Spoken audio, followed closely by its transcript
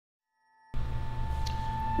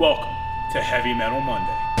Welcome to Heavy Metal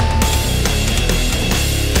Monday.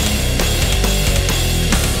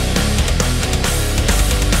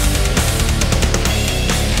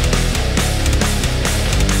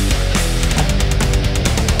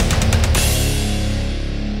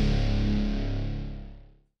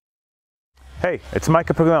 Hey, it's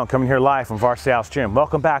Micah Piglione coming here live from VarsityHouse Gym.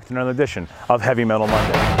 Welcome back to another edition of Heavy Metal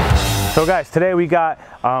Monday. So guys, today we got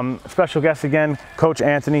a special guest again, Coach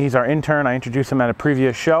Anthony. He's our intern. I introduced him at a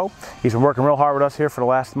previous show. He's been working real hard with us here for the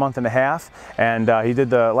last month and a half. And he did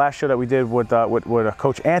the last show that we did with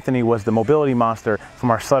Coach Anthony was the Mobility Monster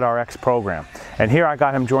from our Sled RX program. And here I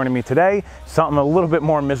got him joining me today. Something a little bit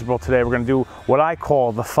more miserable today. We're going to do what I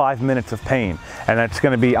call the 5 minutes of pain. And that's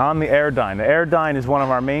going to be on the airdyne. The airdyne is one of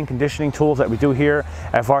our main conditioning tools that we do here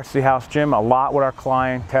at VarsityHouse Gym. A lot with our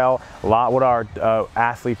clientele, a lot with our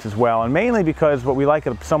athletes as well. And mainly because what we like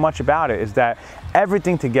so much about it is that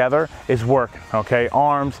everything together is working, okay?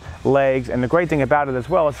 Arms, legs, and the great thing about it as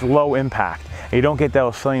well is low impact. And you don't get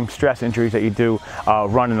those same stress injuries that you do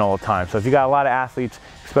running all the time. So if you got a lot of athletes,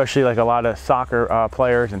 especially like a lot of soccer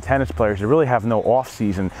players and tennis players, they really have no off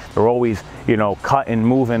season. They're always, you know, cutting,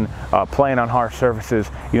 moving, playing on hard surfaces.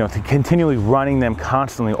 You know, to continually running them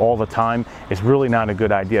constantly all the time is really not a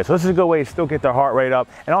good idea. So this is a good way to still get their heart rate up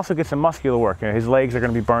and also get some muscular work. You know, his legs are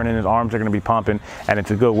going to be burning, his arms are going to be pumping, and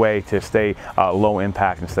it's a good way to stay low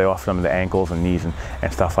impact and stay off some of the ankles and knees and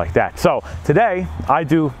stuff like that. So today I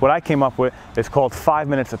do what I came up with. It's called 5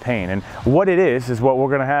 minutes of pain, and what it is what we're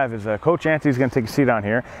going to have is Coach Anthony's going to take a seat on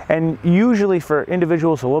here. And usually for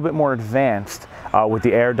individuals a little bit more advanced with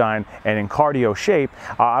the airdyne and in cardio shape,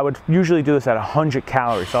 I would usually do this at 100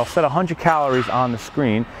 calories. So I'll set 100 calories on the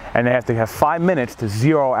screen, and they have to have 5 minutes to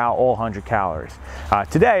zero out all 100 calories.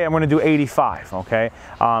 Today I'm going to do 85. Okay,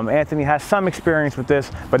 Anthony has some experience with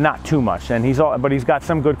this, but not too much, and he's got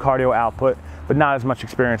some good cardio output, but not as much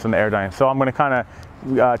experience on the airdyne. So I'm going to kind of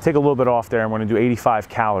take a little bit off there. I'm going to do 85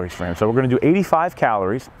 calories for him. So we're going to do 85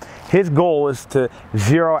 calories. His goal is to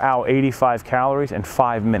zero out 85 calories in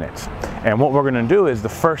 5 minutes. And what we're going to do is the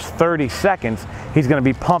first 30 seconds, he's going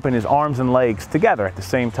to be pumping his arms and legs together at the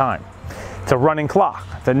same time. It's a running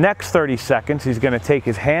clock. The next 30 seconds, he's going to take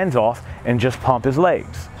his hands off and just pump his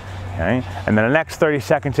legs. Okay? And then the next 30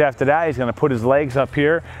 seconds after that, he's going to put his legs up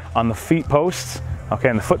here on the feet posts, okay,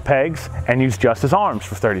 and the foot pegs, and use just his arms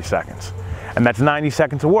for 30 seconds. And that's 90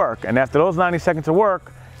 seconds of work. And after those 90 seconds of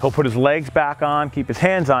work, he'll put his legs back on, keep his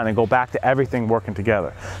hands on, and go back to everything working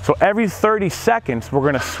together. So every 30 seconds, we're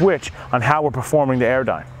going to switch on how we're performing the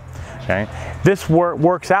airdyne. Okay? This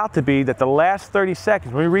works out to be that the last 30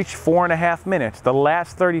 seconds, when we reach 4.5 minutes, the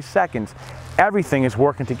last 30 seconds, everything is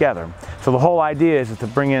working together. So the whole idea is to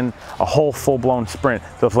bring in a whole full-blown sprint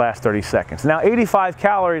those last 30 seconds. Now 85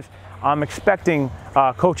 calories, I'm expecting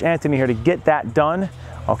Coach Anthony here to get that done,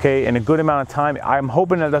 okay, in a good amount of time. I'm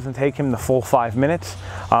hoping that doesn't take him the full 5 minutes.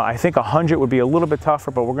 I think 100 would be a little bit tougher,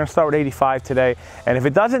 but we're going to start with 85 today. And if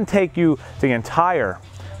it doesn't take you the entire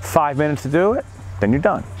 5 minutes to do it, then you're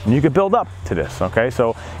done. And you can build up to this, okay?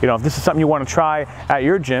 So, you know, if this is something you want to try at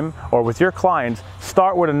your gym or with your clients,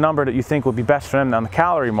 start with a number that you think would be best for them on the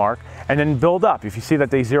calorie mark, and then build up. If you see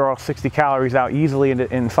that they zero 60 calories out easily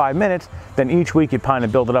in 5 minutes, then each week you kind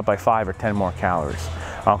of build it up by 5 or 10 more calories,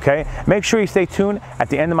 okay? Make sure you stay tuned at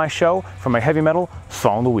the end of my show for my heavy metal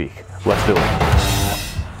song of the week. Let's do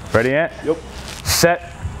it. Ready, Ant? Yep.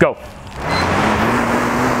 Set, go.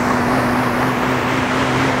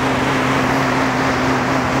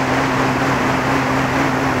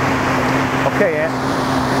 Okay, Ant.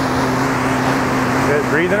 Good.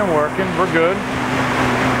 Breathing and working. We're good.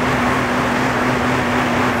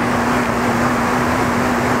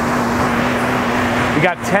 We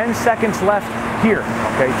got 10 seconds left here.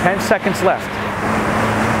 Okay, 10 seconds left.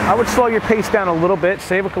 I would slow your pace down a little bit.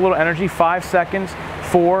 Save a little energy. 5 seconds.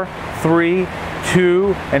 4, 3,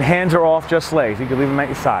 2, and hands are off, just legs. You can leave them at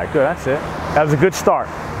your side. Good, that's it. That was a good start.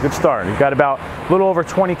 Good start. You got about a little over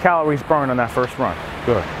 20 calories burned on that first run.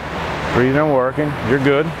 Good. Breathing and working. You're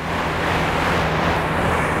good.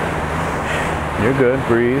 You're good.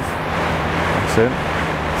 Breathe. That's it.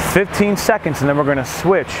 15 seconds, and then we're going to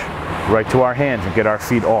switch right to our hands and get our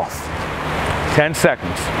feet off. 10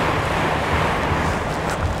 seconds.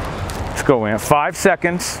 Let's go in. 5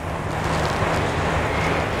 seconds.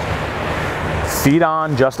 Feet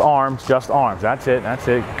on, just arms, just arms. That's it. That's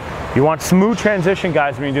it. You want smooth transition,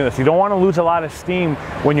 guys, when you do this. You don't want to lose a lot of steam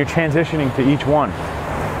when you're transitioning to each one.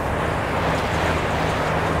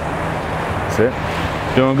 That's it.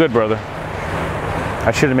 Doing good, brother.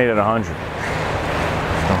 I should have made it 100.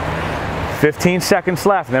 So, 15 seconds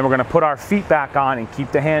left, and then we're going to put our feet back on and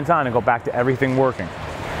keep the hands on and go back to everything working.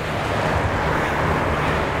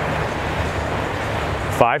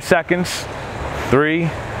 5 seconds. 3,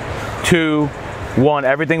 2, 1.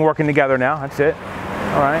 Everything working together now. That's it.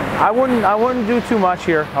 All right. I wouldn't do too much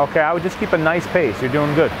here. Okay. I would just keep a nice pace. You're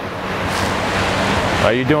doing good. All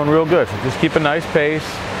right, you're doing real good. So just keep a nice pace.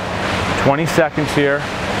 20 seconds here.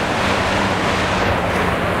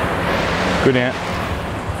 Good, Ant.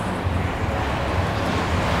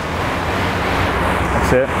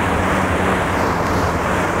 That's it.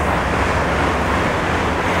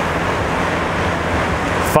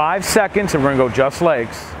 Five seconds, and we're gonna go just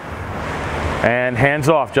legs. And hands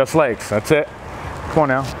off, just legs. That's it. Come on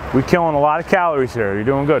now. We're killing a lot of calories here. You're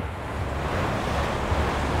doing good.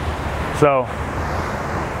 So,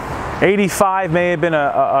 85 may have been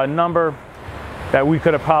a number that we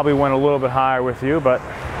could have probably went a little bit higher with you, but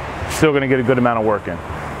still gonna get a good amount of work in.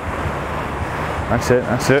 That's it,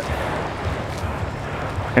 that's it.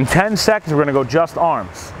 In 10 seconds, we're gonna go just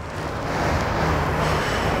arms.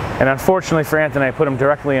 And unfortunately for Anthony, I put him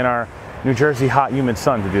directly in our New Jersey hot, humid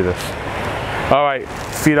sun to do this. All right,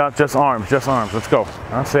 feet up, just arms, let's go.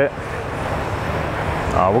 That's it.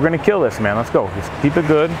 We're gonna kill this, man, let's go. Just keep it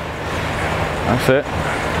good. That's it.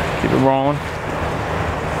 Keep it rolling.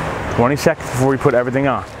 20 seconds before we put everything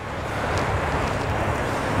on.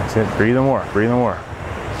 That's it, breathe and work, breathe and work.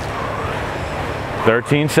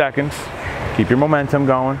 13 seconds, keep your momentum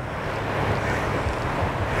going.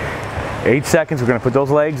 8 seconds, we're gonna put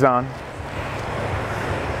those legs on.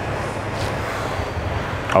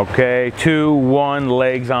 Okay, 2, 1,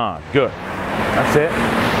 legs on, good. That's it.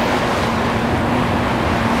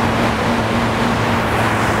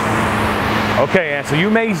 Okay, and so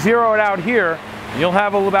you may zero it out here. You'll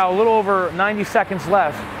have about a little over 90 seconds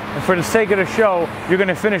left. And for the sake of the show, you're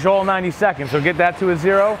gonna finish all 90 seconds. So get that to a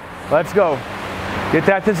 0, let's go. Get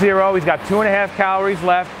that to 0, he's got 2.5 calories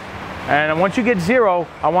left. And once you get 0,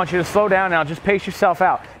 I want you to slow down now, just pace yourself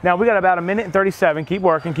out. Now we got about 1 minute and 37, keep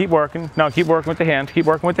working, keep working. No, keep working with the hands, keep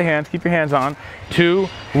working with the hands, keep your hands on. 2,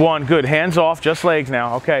 1, good, hands off, just legs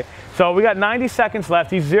now, okay. So we got 90 seconds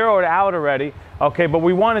left, he's zeroed out already, okay, but what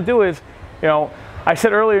we wanna do is, you know, I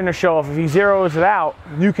said earlier in the show, if he zeroes it out,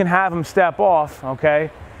 you can have him step off, okay?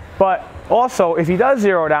 But also, if he does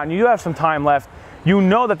zero it out and you do have some time left, you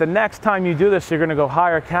know that the next time you do this, you're gonna go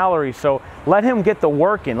higher calories. So let him get the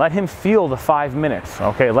work in. Let him feel the 5 minutes,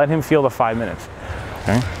 okay? Let him feel the 5 minutes,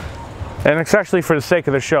 okay? And especially for the sake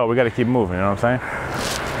of the show, we gotta keep moving, you know what I'm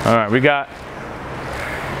saying? All right, we got,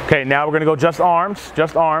 okay, now we're gonna go just arms,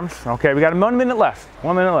 okay? We got 1 minute left,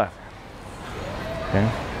 1 minute left, okay?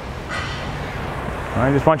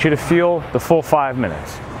 I just want you to feel the full 5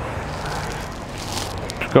 minutes.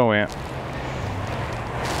 Go, Ant.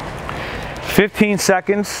 15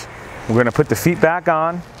 seconds. We're going to put the feet back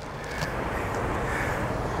on.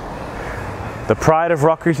 The pride of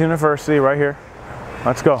Rutgers University right here.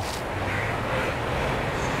 Let's go.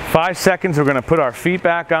 5 seconds. We're going to put our feet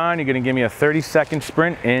back on. You're going to give me a 30-second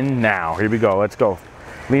sprint in now. Here we go. Let's go.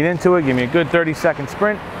 Lean into it. Give me a good 30-second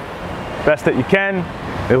sprint. Best that you can.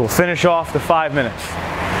 It will finish off the 5 minutes.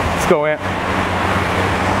 Let's go, Ant.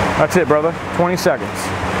 That's it, brother. 20 seconds.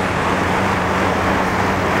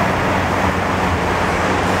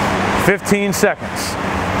 15 seconds.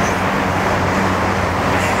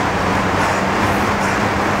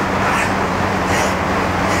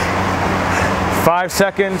 5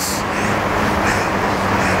 seconds.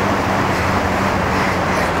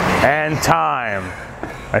 And time.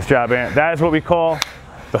 Nice job, Ant. That is what we call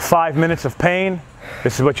the 5 minutes of pain.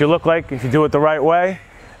 This is what you look like if you do it the right way.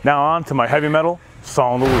 Now on to my heavy metal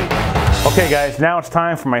song of the week. Okay guys, now it's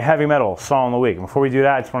time for my heavy metal song of the week. And before we do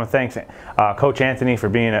that, I just want to thank Coach Anthony for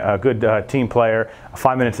being a good team player.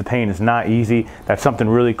 5 minutes of pain is not easy. That's something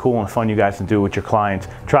really cool and fun you guys can do with your clients.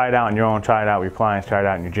 Try it out on your own, try it out with your clients, try it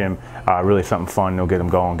out in your gym. Really something fun. It'll get them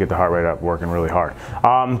going, get the heart rate up, working really hard.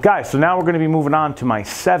 Guys, so now we're going to be moving on to my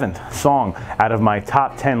 7th song out of my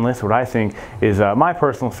top 10 list, what I think is my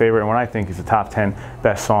personal favorite and what I think is the top 10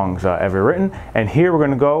 best songs ever written. And here we're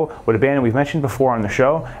going to go with a band that we've mentioned before on the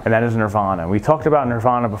show, and that is Nirvana. We talked about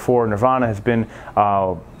Nirvana before. Nirvana has been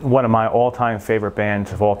one of my all-time favorite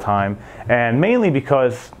bands of all time, and mainly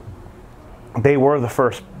because they were the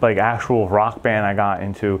first like actual rock band I got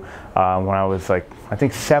into when I was like, I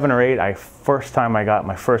think 7 or 8. First time I got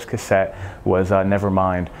my first cassette was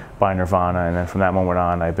Nevermind by Nirvana, and then from that moment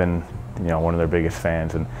on I've been, you know, one of their biggest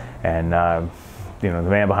fans. And you know,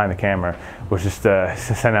 the man behind the camera was just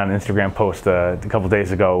sent out an Instagram post a couple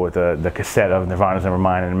days ago with the cassette of Nirvana's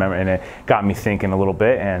Nevermind, and it got me thinking a little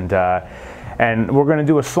bit. And And we're going to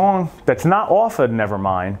do a song that's not off of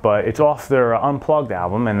Nevermind, but it's off their Unplugged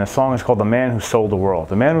album, and the song is called The Man Who Sold the World.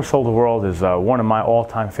 The Man Who Sold the World is one of my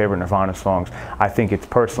all-time favorite Nirvana songs. I think it's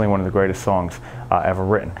personally one of the greatest songs ever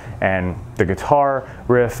written. And the guitar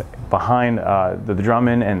riff behind the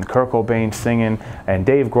drumming and Kurt Cobain singing and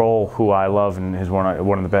Dave Grohl, who I love and is one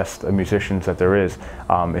of the best musicians that there is.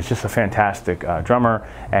 It's just a fantastic drummer,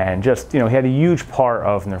 and just, you know, he had a huge part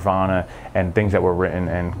of Nirvana and things that were written.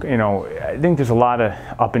 And, you know, I think there's a lot of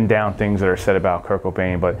up and down things that are said about Kurt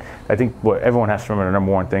Cobain, but I think what everyone has to remember, the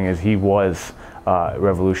number one thing is he was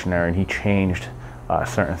revolutionary, and he changed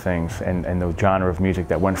certain things and the genre of music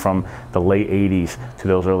that went from the late 80s to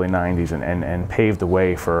those early 90s, and paved the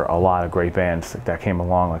way for a lot of great bands that came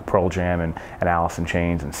along, like Pearl Jam and Alice in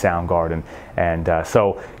Chains and Soundgarden. And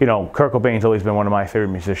so, you know, Kurt Cobain's always been one of my favorite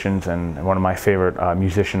musicians and one of my favorite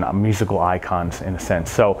musical icons in a sense.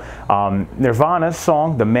 So Nirvana's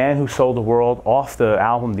song, The Man Who Sold the World, off the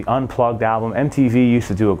album, the Unplugged album. MTV used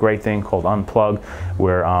to do a great thing called Unplugged,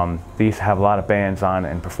 where they used to have a lot of bands on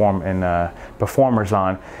and performers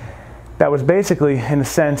on. That was basically in a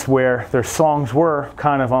sense where their songs were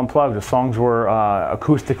kind of unplugged. The songs were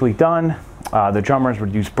acoustically done. The drummers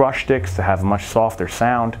would use brush sticks to have a much softer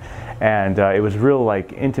sound, and it was real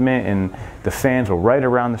like intimate, and the fans were right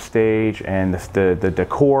around the stage, and the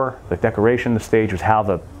decor, the decoration of the stage was how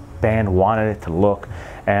the band wanted it to look,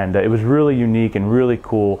 and it was really unique and really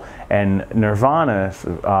cool. And Nirvana's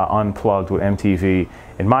Unplugged with MTV,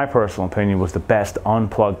 in my personal opinion, was the best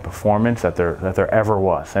unplugged performance that there ever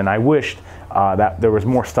was. And I wished that there was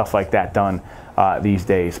more stuff like that done these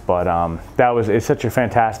days. But it's such a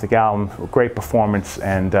fantastic album, great performance.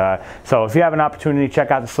 And so if you have an opportunity,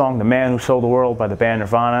 check out the song "The Man Who Sold the World" by the band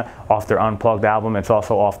Nirvana off their Unplugged album. It's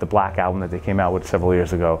also off the Black album that they came out with several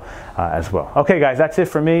years ago as well. Okay, guys, that's it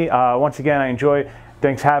for me. Once again, I enjoy.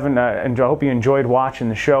 Thanks having, and I hope you enjoyed watching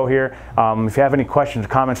the show here. If you have any questions or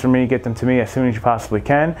comments for me, get them to me as soon as you possibly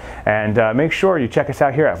can. And make sure you check us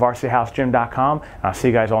out here at VarsityHouseGym.com. I'll see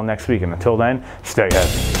you guys all next week. And until then, stay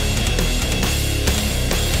heavy.